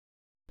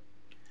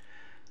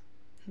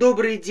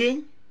Добрый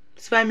день,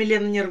 с вами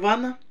Лена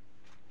Нирвана.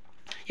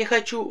 Я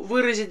хочу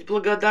выразить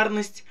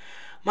благодарность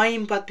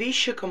моим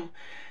подписчикам,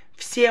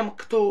 всем,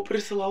 кто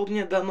присылал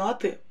мне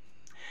донаты.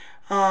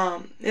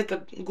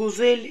 Это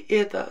Гузель,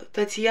 это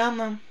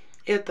Татьяна,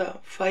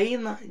 это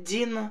Фаина,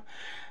 Дина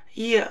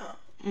и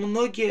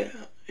многие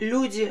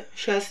люди.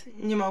 Сейчас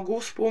не могу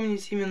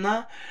вспомнить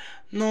имена,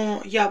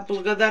 но я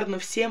благодарна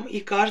всем и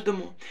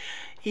каждому.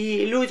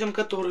 И людям,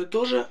 которые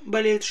тоже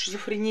болеют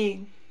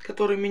шизофренией,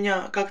 которые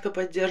меня как-то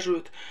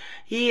поддерживают.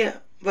 И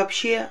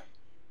вообще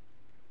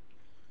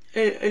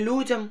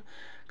людям,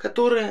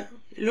 которые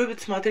любят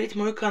смотреть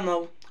мой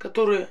канал,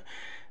 которые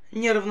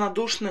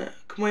неравнодушны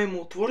к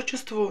моему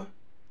творчеству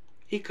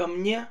и ко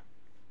мне.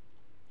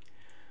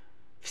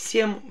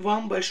 Всем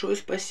вам большое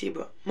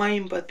спасибо,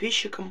 моим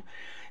подписчикам.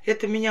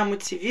 Это меня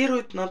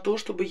мотивирует на то,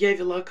 чтобы я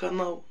вела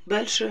канал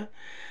дальше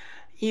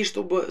и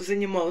чтобы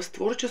занималась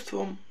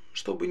творчеством,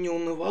 чтобы не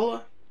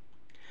унывала.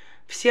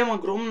 Всем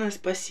огромное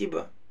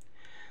спасибо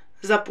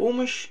за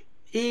помощь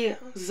и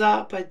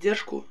за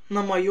поддержку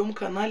на моем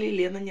канале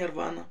Лена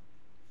Нирвана.